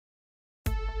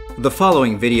The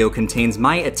following video contains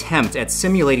my attempt at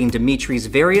simulating Dimitri's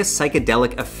various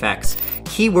psychedelic effects,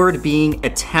 keyword being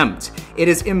attempt. It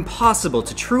is impossible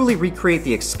to truly recreate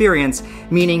the experience,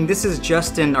 meaning this is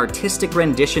just an artistic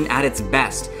rendition at its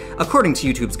best. According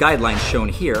to YouTube's guidelines shown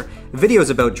here, videos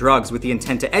about drugs with the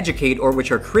intent to educate or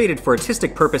which are created for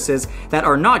artistic purposes that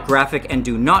are not graphic and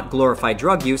do not glorify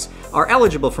drug use are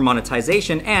eligible for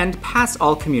monetization and pass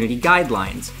all community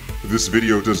guidelines. This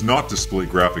video does not display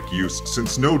graphic use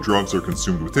since no drugs are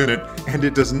consumed within it, and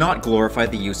it does not glorify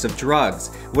the use of drugs.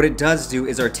 What it does do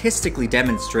is artistically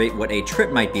demonstrate what a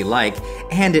trip might be like,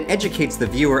 and it educates the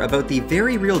viewer about the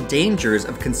very real dangers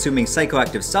of consuming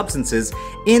psychoactive substances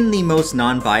in the most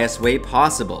non-biased way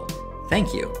possible.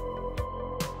 Thank you.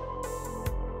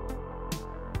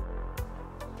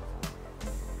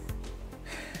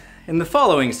 In the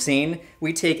following scene,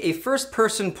 we take a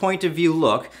first-person point of view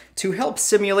look to help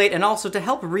simulate and also to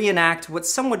help reenact what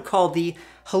some would call the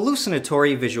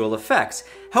hallucinatory visual effects.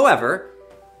 However,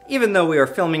 even though we are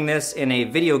filming this in a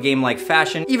video game-like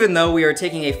fashion, even though we are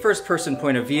taking a first-person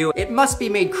point of view, it must be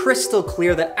made crystal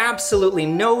clear that absolutely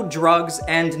no drugs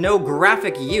and no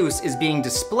graphic use is being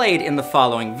displayed in the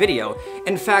following video.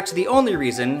 In fact, the only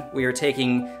reason we are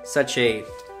taking such a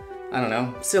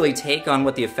silly take on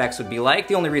what the effects would be like,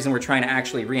 the only reason we're trying to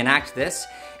actually reenact this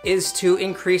is to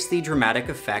increase the dramatic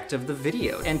effect of the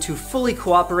video. And to fully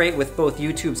cooperate with both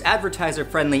YouTube's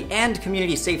advertiser-friendly and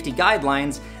community safety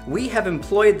guidelines, we have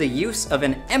employed the use of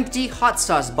an empty hot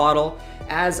sauce bottle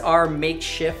as our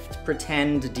makeshift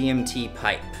pretend DMT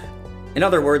pipe. In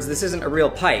other words, this isn't a real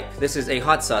pipe, this is a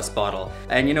hot sauce bottle.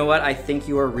 And you know what? I think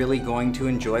you are really going to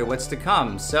enjoy what's to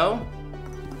come, so...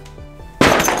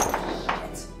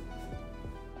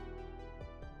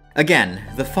 Again,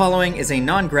 the following is a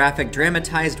non-graphic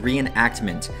dramatized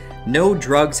reenactment. No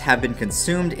drugs have been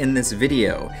consumed in this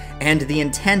video, and the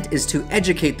intent is to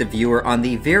educate the viewer on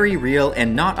the very real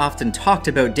and not often talked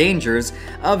about dangers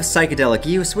of psychedelic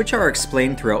use, which are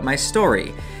explained throughout my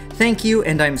story. Thank you,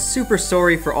 and I'm super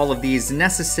sorry for all of these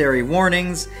necessary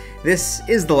warnings. This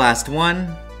is the last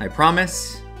one, I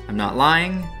promise. I'm not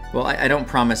lying. Well, I don't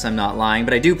promise I'm not lying,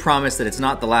 but I do promise that it's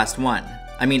not the last one.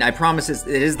 I mean, I promise it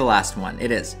is the last one.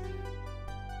 It is.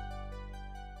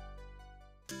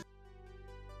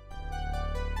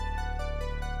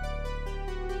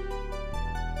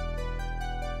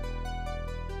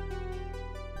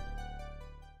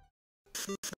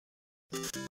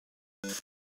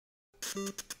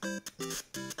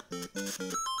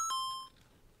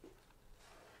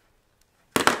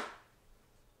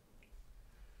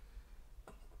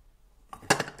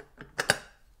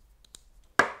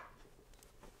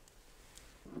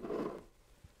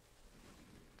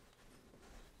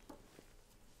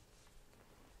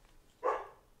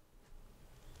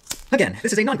 Again,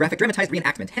 this is a non-graphic dramatized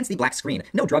reenactment, hence the black screen.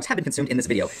 No drugs have been consumed in this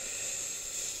video.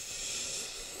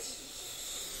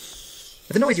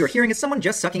 The noise you are hearing is someone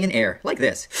just sucking in air, like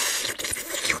this.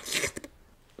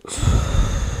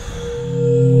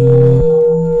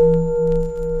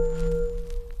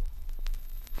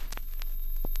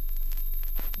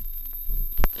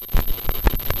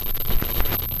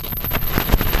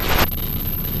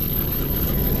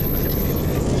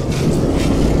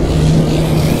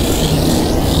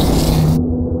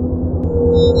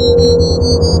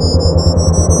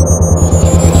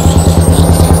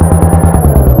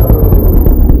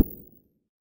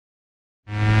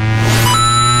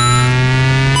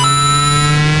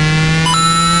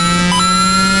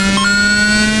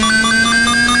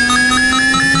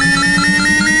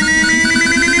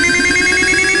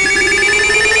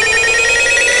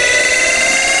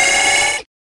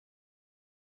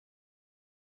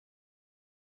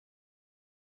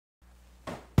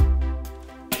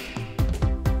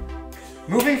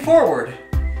 Moving forward.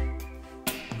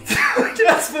 You're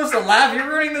not supposed to laugh, you're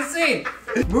ruining the scene.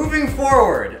 Moving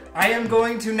forward, I am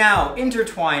going to now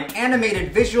intertwine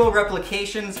animated visual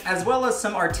replications as well as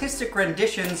some artistic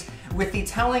renditions with the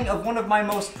telling of one of my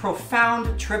most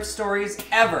profound trip stories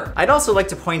ever. I'd also like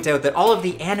to point out that all of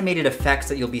the animated effects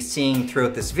that you'll be seeing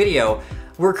throughout this video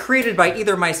were created by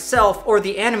either myself or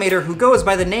the animator who goes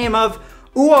by the name of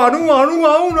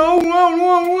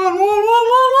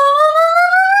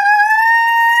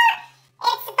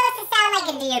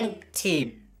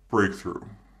DMT. breakthrough.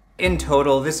 In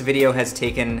total, this video has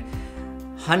taken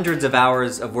hundreds of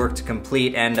hours of work to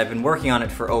complete, and I've been working on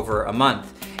it for over a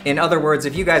month. In other words,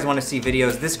 if you guys want to see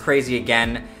videos this crazy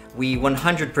again, we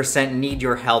 100% need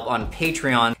your help on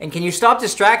Patreon. And can you stop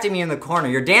distracting me in the corner?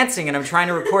 You're dancing and I'm trying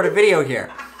to record a video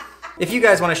here. If you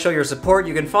guys want to show your support,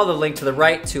 you can follow the link to the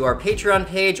right to our Patreon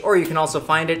page, or you can also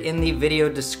find it in the video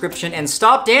description. And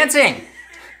stop dancing!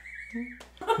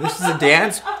 This is a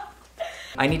dance?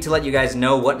 I need to let you guys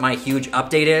know what my huge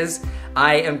update is.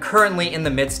 I am currently in the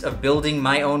midst of building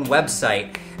my own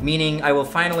website, meaning I will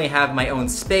finally have my own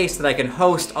space that I can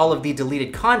host all of the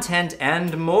deleted content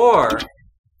and more.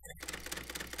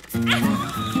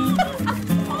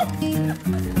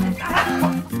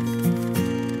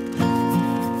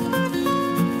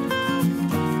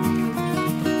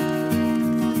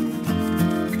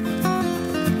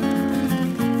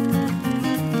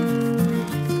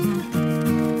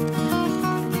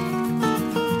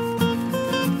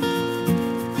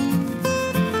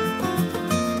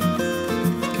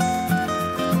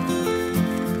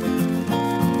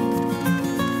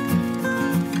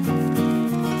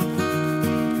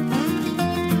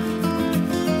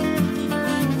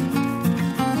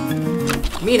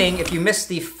 Meaning, if you missed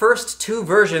the first 2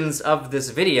 versions of this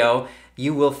video,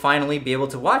 you will finally be able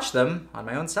to watch them on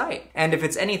my own site. And if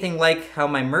it's anything like how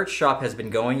my merch shop has been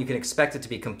going, you can expect it to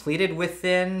be completed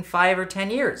within 5 or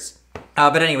 10 years.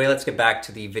 But anyway, let's get back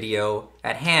to the video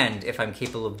at hand, if I'm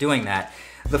capable of doing that.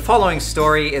 The following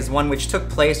story is one which took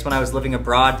place when I was living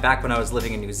abroad, back when I was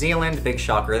living in New Zealand, big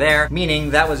shocker there,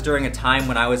 meaning that was during a time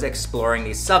when I was exploring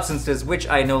these substances, which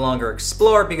I no longer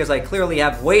explore because I clearly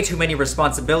have way too many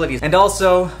responsibilities. And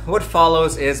also, what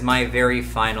follows is my very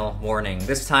final warning.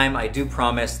 This time, I do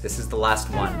promise this is the last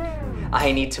one.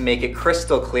 I need to make it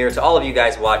crystal clear to all of you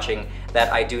guys watching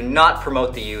that I do not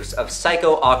promote the use of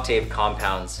psychoactive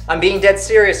compounds. I'm being dead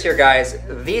serious here, guys.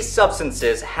 These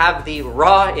substances have the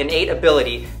raw, innate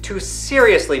ability to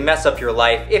seriously mess up your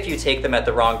life if you take them at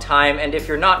the wrong time and if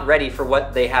you're not ready for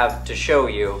what they have to show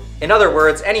you. In other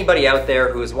words, anybody out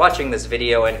there who's watching this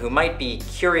video and who might be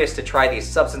curious to try these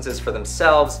substances for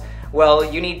themselves, well,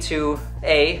 you need to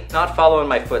A, not follow in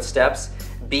my footsteps,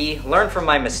 B, learn from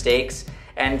my mistakes,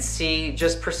 and C,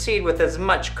 just proceed with as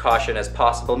much caution as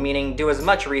possible, meaning do as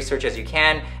much research as you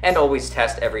can and always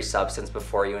test every substance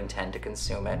before you intend to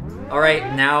consume it. All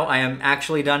right, now I am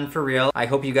actually done for real. I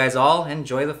hope you guys all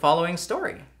enjoy the following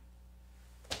story.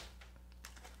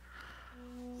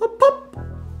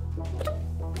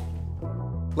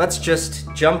 Let's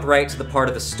just jump right to the part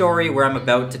of the story where I'm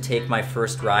about to take my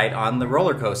first ride on the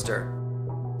roller coaster.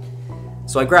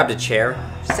 So I grabbed a chair,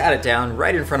 sat it down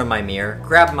right in front of my mirror,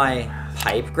 grabbed my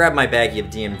pipe, grabbed my baggie of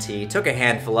DMT, took a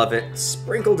handful of it,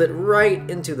 sprinkled it right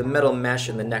into the metal mesh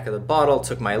in the neck of the bottle,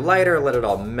 took my lighter, let it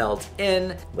all melt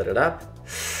in, lit it up,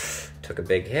 took a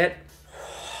big hit,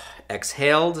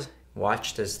 exhaled,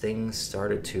 watched as things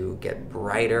started to get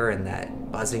brighter and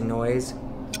that buzzing noise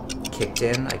kicked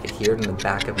in. I could hear it in the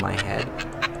back of my head,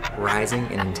 rising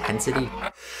in intensity.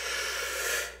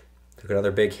 Took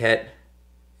another big hit,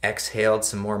 exhaled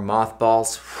some more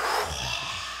mothballs.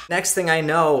 Next thing I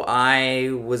know, I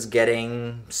was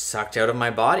getting sucked out of my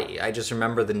body. I just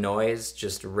remember the noise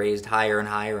just raised higher and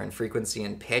higher in frequency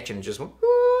and pitch and just went.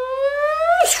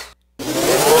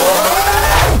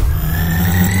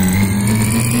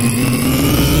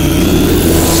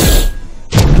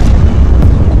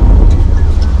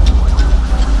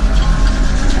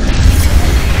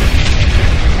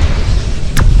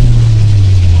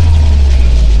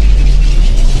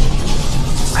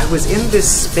 I was in this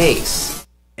space.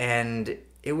 And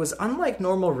it was unlike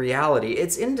normal reality.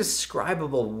 It's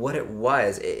indescribable what it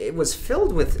was. It was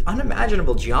filled with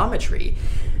unimaginable geometry.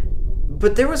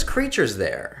 But there was creatures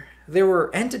there. There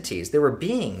were entities, there were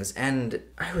beings, and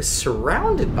I was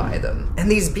surrounded by them.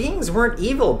 And these beings weren't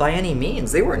evil by any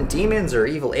means. They weren't demons or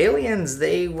evil aliens.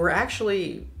 They were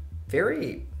actually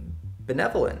very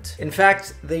benevolent. In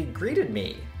fact, they greeted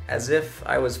me as if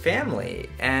I was family,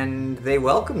 and they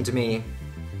welcomed me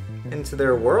into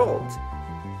their world.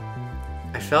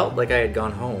 I felt like I had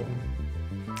gone home.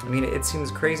 I mean, it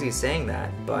seems crazy saying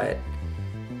that, but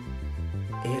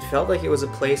it felt like it was a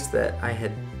place that I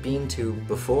had been to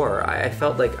before. I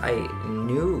felt like I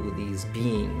knew these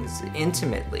beings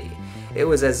intimately. It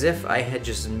was as if I had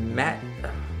just met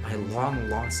my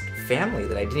long-lost family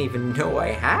that I didn't even know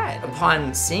I had.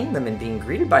 Upon seeing them and being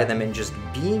greeted by them and just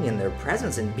being in their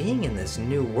presence and being in this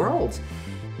new world,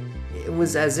 it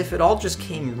was as if it all just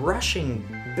came rushing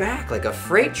back like a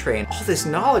freight train. All this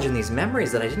knowledge and these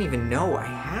memories that I didn't even know I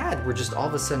had were just all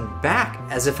of a sudden back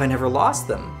as if I never lost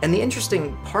them. And the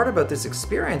interesting part about this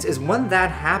experience is when that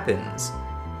happens,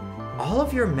 all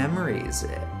of your memories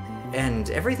and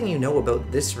everything you know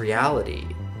about this reality,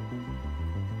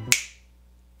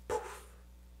 poof,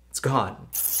 it's gone.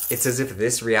 It's as if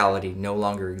this reality no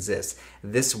longer exists.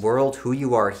 This world, who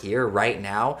you are here right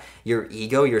now, your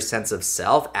ego, your sense of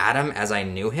self, Adam as I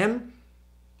knew him,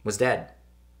 was dead.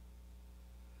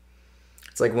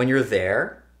 It's like when you're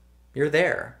there You're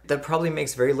there. That probably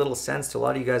makes very little sense to a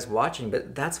lot of you guys watching,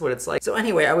 but that's what it's like. So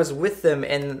anyway, I was with them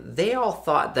and they all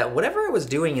thought that whatever I was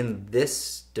doing in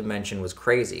this dimension was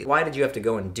crazy. Why did you have to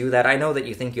go and do that? I know that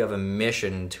you think you have a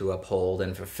mission to uphold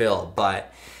and fulfill,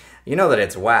 but you know that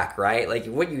it's whack, right? Like,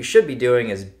 what you should be doing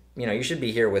is, you know, you should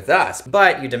be here with us.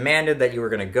 But you demanded that you were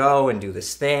gonna go and do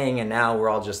this thing, and now we're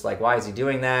all just like, why is he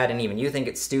doing that? And even you think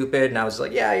it's stupid. And I was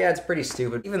like, yeah, it's pretty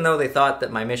stupid. Even though they thought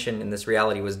that my mission in this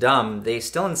reality was dumb, they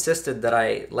still insisted that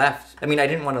I left. I mean, I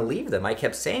didn't want to leave them. I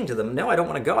kept saying to them, no, I don't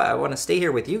want to go. I want to stay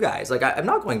here with you guys. Like, I'm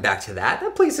not going back to that.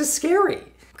 That place is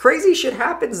scary. Crazy shit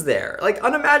happens there. Like,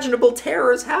 unimaginable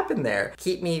terrors happen there.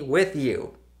 Keep me with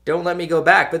you. Don't let me go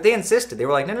back. But they insisted. They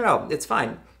were like, no, it's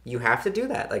fine. You have to do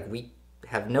that. Like, we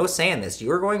have no say in this.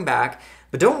 You're going back,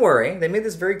 but don't worry, they made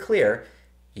this very clear,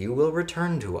 you will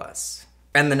return to us.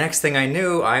 And the next thing I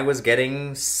knew, I was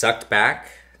getting sucked back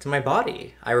to my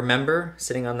body. I remember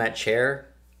sitting on that chair,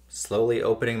 slowly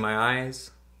opening my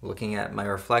eyes, looking at my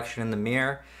reflection in the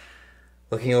mirror,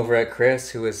 looking over at Chris,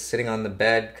 who was sitting on the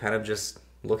bed, kind of just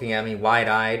looking at me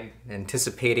wide-eyed,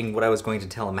 anticipating what I was going to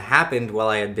tell him happened while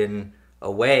I had been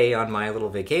away on my little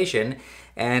vacation.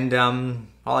 And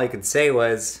all I could say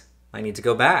was, I need to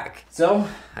go back. So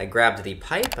I grabbed the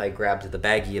pipe, I grabbed the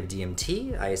baggie of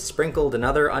DMT, I sprinkled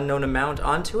another unknown amount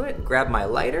onto it, grabbed my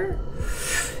lighter,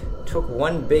 took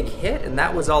one big hit, and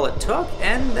that was all it took,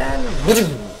 and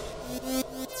then...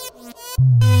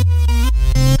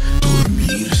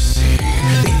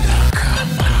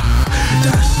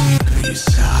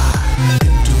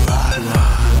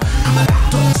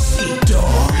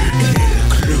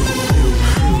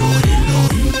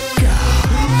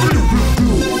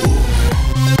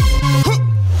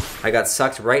 I got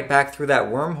sucked right back through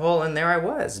that wormhole, and there I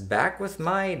was, back with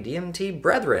my DMT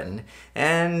brethren.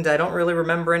 And I don't really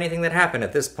remember anything that happened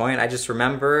at this point. I just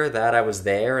remember that I was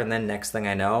there, and then next thing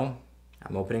I know,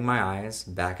 I'm opening my eyes,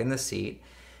 back in the seat,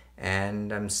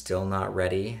 and I'm still not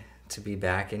ready to be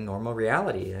back in normal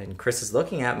reality. And Chris is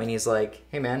looking at me, and he's like,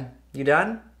 hey man, you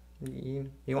done?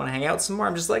 You want to hang out some more?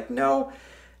 I'm just like, no.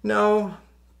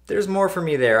 There's more for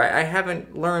me there. I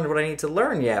haven't learned what I need to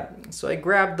learn yet. So I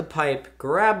grabbed the pipe,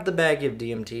 grabbed the baggie of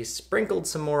DMT, sprinkled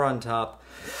some more on top,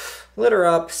 lit her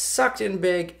up, sucked in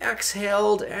big,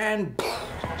 exhaled, and...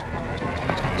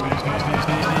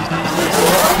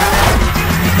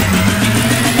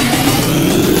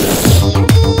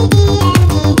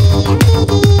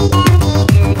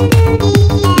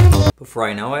 Before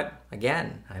I know it,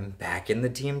 again, I'm back in the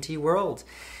DMT world.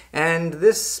 And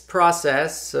this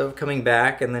process of coming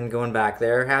back and then going back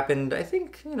there happened, I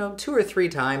think, 2 or 3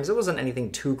 times. It wasn't anything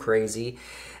too crazy.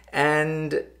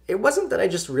 And it wasn't that I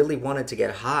just really wanted to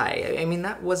get high. I mean,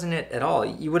 that wasn't it at all.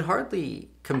 You would hardly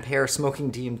compare smoking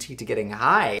DMT to getting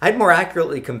high. I'd more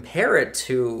accurately compare it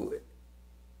to...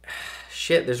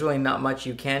 Shit, there's really not much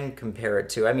you can compare it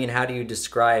to. I mean, how do you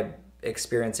describe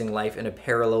experiencing life in a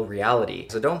parallel reality?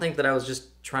 So don't think that I was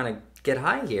just trying to get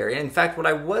high here. In fact, what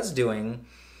I was doing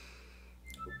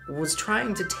was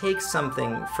trying to take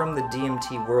something from the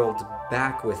DMT world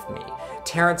back with me.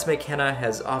 Terence McKenna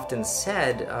has often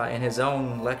said in his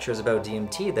own lectures about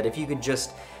DMT that if you could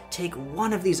just take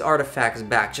one of these artifacts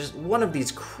back, just one of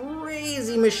these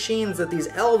crazy machines that these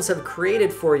elves have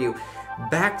created for you,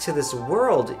 back to this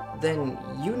world, then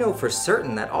you know for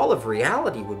certain that all of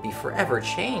reality would be forever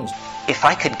changed. If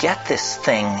I could get this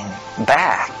thing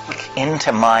back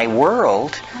into my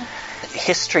world,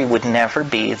 history would never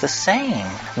be the same.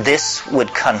 This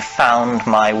would confound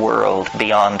my world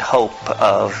beyond hope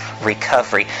of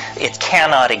recovery. It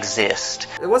cannot exist.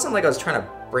 It wasn't like I was trying to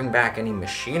bring back any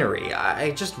machinery.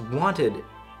 I just wanted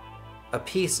a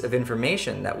piece of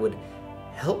information that would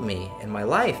help me in my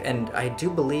life, and I do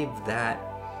believe that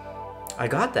I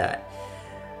got that.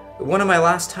 One of my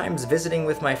last times visiting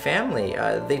with my family,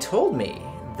 they told me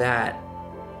that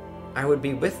I would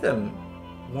be with them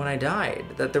when I died,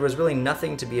 that there was really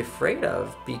nothing to be afraid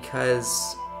of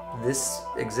because this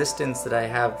existence that I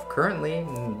have currently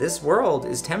in this world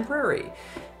is temporary.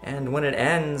 And when it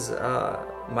ends,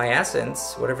 my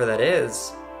essence, whatever that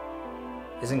is,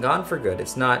 isn't gone for good.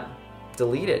 It's not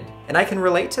deleted. And I can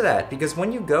relate to that because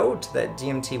when you go to that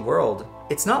DMT world,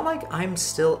 it's not like I'm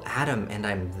still Adam and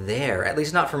I'm there, at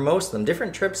least not for most of them.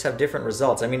 Different trips have different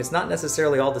results. I mean, it's not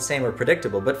necessarily all the same or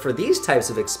predictable, but for these types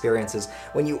of experiences,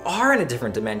 when you are in a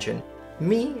different dimension,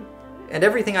 me and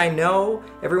everything I know,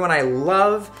 everyone I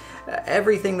love,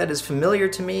 everything that is familiar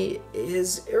to me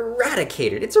is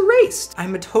eradicated. It's erased.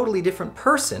 I'm a totally different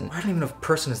person. I don't even know if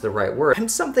person is the right word. I'm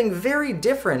something very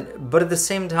different, but at the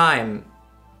same time,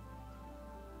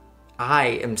 I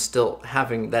am still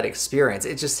having that experience.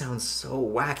 It just sounds so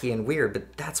wacky and weird,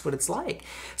 but that's what it's like.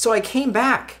 So I came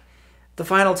back the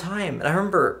final time, and I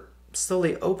remember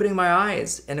slowly opening my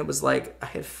eyes, and it was like I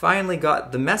had finally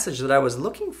got the message that I was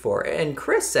looking for. And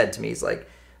Chris said to me, he's like,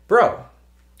 "Bro,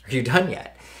 are you done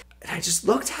yet?" And I just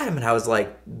looked at him and I was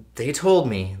like, they told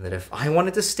me that if I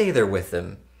wanted to stay there with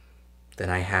them, then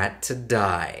I had to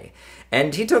die.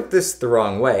 And he took this the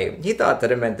wrong way. He thought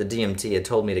that it meant the DMT had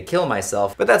told me to kill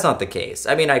myself, but that's not the case.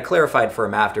 I mean, I clarified for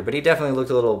him after, but he definitely looked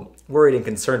a little worried and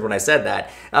concerned when I said that.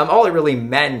 All it really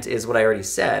meant is what I already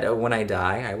said. When I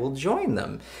die, I will join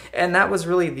them. And that was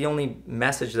really the only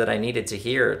message that I needed to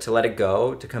hear, to let it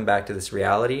go, to come back to this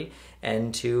reality,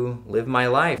 and to live my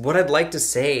life. What I'd like to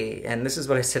say, and this is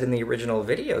what I said in the original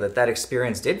video, that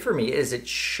experience did for me, is it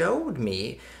showed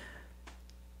me,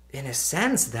 in a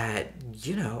sense, that,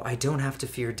 you know, I don't have to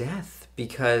fear death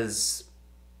because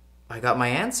I got my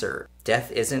answer.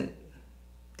 Death isn't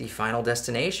the final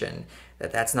destination.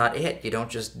 That's not it. You don't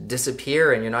just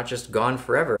disappear and you're not just gone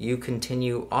forever. You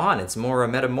continue on. It's more a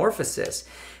metamorphosis.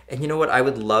 And you know what? I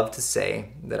would love to say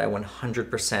that I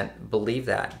 100% believe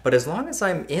that. But as long as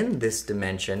I'm in this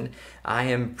dimension, I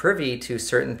am privy to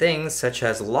certain things such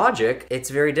as logic. It's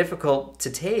very difficult to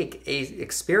take a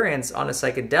experience on a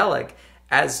psychedelic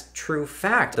as true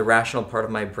fact. The rational part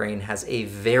of my brain has a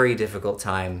very difficult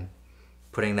time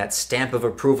putting that stamp of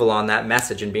approval on that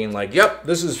message and being like, yep,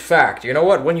 this is fact. You know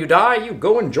what? When you die, you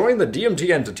go and join the DMT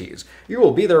entities. You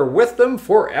will be there with them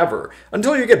forever.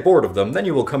 Until you get bored of them, then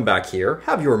you will come back here,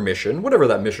 have your mission, whatever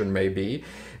that mission may be.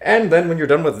 And then when you're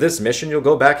done with this mission, you'll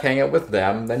go back hang out with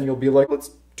them. Then you'll be like,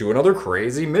 let's do another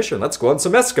crazy mission. Let's go on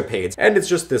some escapades. And it's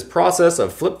just this process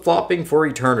of flip-flopping for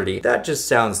eternity. That just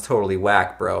sounds totally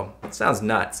whack, bro. It sounds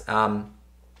nuts. I'm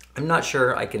not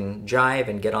sure I can jive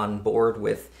and get on board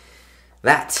with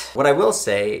that. What I will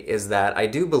say is that I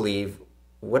do believe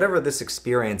whatever this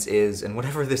experience is and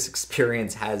whatever this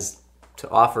experience has to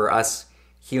offer us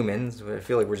humans, I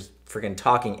feel like we're just freaking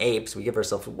talking apes. We give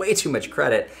ourselves way too much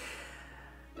credit.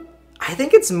 I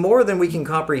think it's more than we can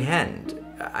comprehend.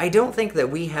 I don't think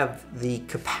that we have the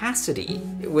capacity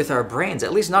with our brains,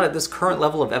 at least not at this current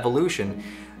level of evolution,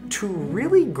 to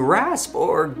really grasp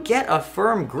or get a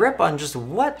firm grip on just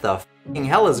what the f***ing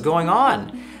hell is going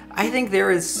on. I think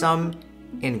there is some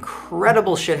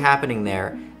incredible shit happening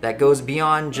there that goes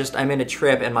beyond just I'm in a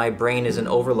trip and my brain is in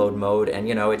overload mode and,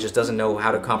 you know, it just doesn't know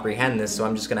how to comprehend this, so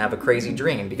I'm just gonna have a crazy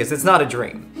dream, because it's not a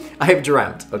dream. I've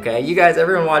dreamt, okay? You guys,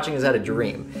 everyone watching has had a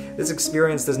dream. This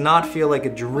experience does not feel like a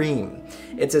dream.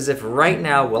 It's as if right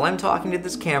now, while I'm talking to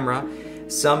this camera,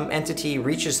 some entity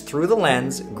reaches through the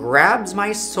lens, grabs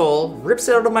my soul, rips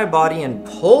it out of my body, and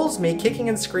pulls me, kicking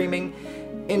and screaming,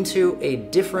 into a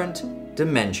different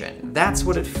dimension. That's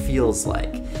what it feels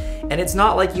like. And it's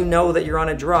not like you know that you're on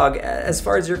a drug. As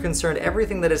far as you're concerned,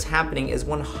 everything that is happening is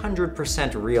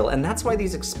 100% real. And that's why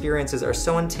these experiences are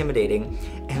so intimidating.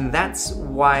 And that's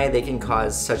why they can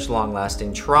cause such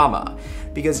long-lasting trauma.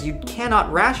 Because you cannot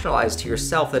rationalize to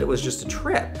yourself that it was just a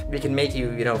trip. It can make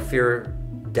you, fear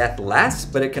death less,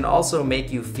 but it can also make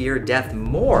you fear death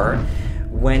more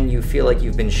when you feel like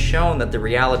you've been shown that the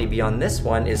reality beyond this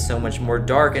one is so much more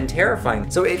dark and terrifying.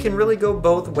 So it can really go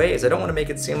both ways. I don't want to make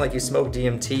it seem like you smoke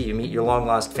DMT, you meet your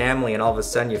long-lost family, and all of a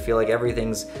sudden you feel like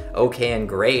everything's okay and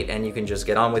great and you can just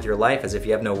get on with your life as if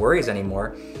you have no worries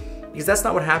anymore. Because that's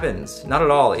not what happens. Not at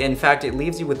all. In fact, it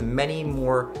leaves you with many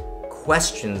more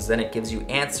questions than it gives you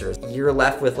answers. You're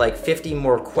left with like 50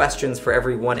 more questions for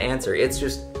every one answer.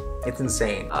 It's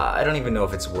insane. I don't even know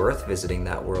if it's worth visiting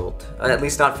that world, at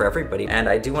least not for everybody. And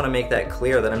I do want to make that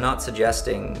clear that I'm not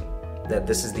suggesting that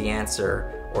this is the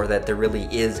answer or that there really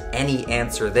is any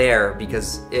answer there,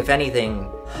 because if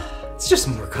anything, it's just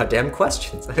more goddamn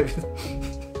questions.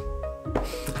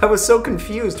 I was so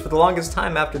confused for the longest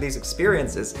time after these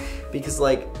experiences because,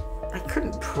 like, I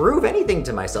couldn't prove anything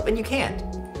to myself, and you can't.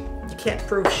 You can't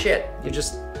prove shit.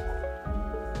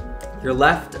 You're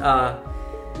left,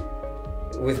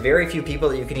 with very few people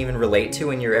that you can even relate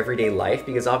to in your everyday life,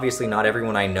 because obviously not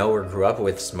everyone I know or grew up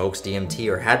with smokes DMT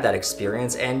or had that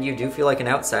experience, and you do feel like an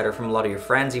outsider from a lot of your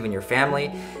friends, even your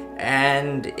family,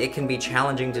 and it can be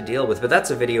challenging to deal with, but that's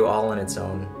a video all in its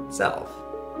own self.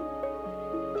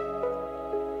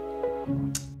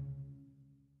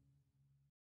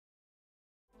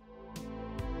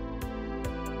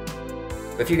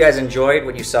 If you guys enjoyed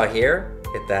what you saw here,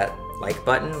 hit that like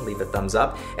button, leave a thumbs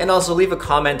up, and also leave a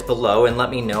comment below and let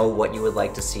me know what you would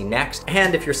like to see next.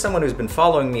 And if you're someone who's been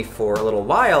following me for a little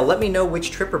while, let me know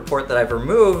which trip report that I've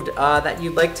removed that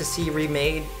you'd like to see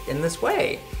remade in this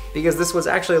way. because this was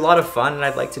actually a lot of fun and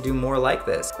I'd like to do more like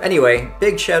this. Anyway,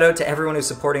 big shout out to everyone who's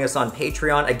supporting us on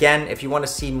Patreon. Again, if you want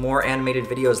to see more animated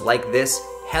videos like this,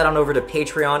 head on over to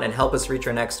Patreon and help us reach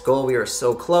our next goal. We are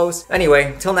so close.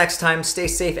 Anyway, till next time, stay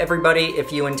safe everybody.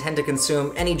 If you intend to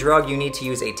consume any drug, you need to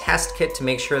use a test kit to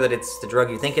make sure that it's the drug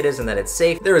you think it is and that it's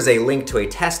safe. There is a link to a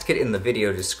test kit in the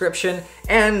video description,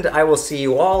 and I will see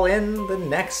you all in the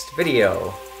next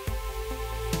video.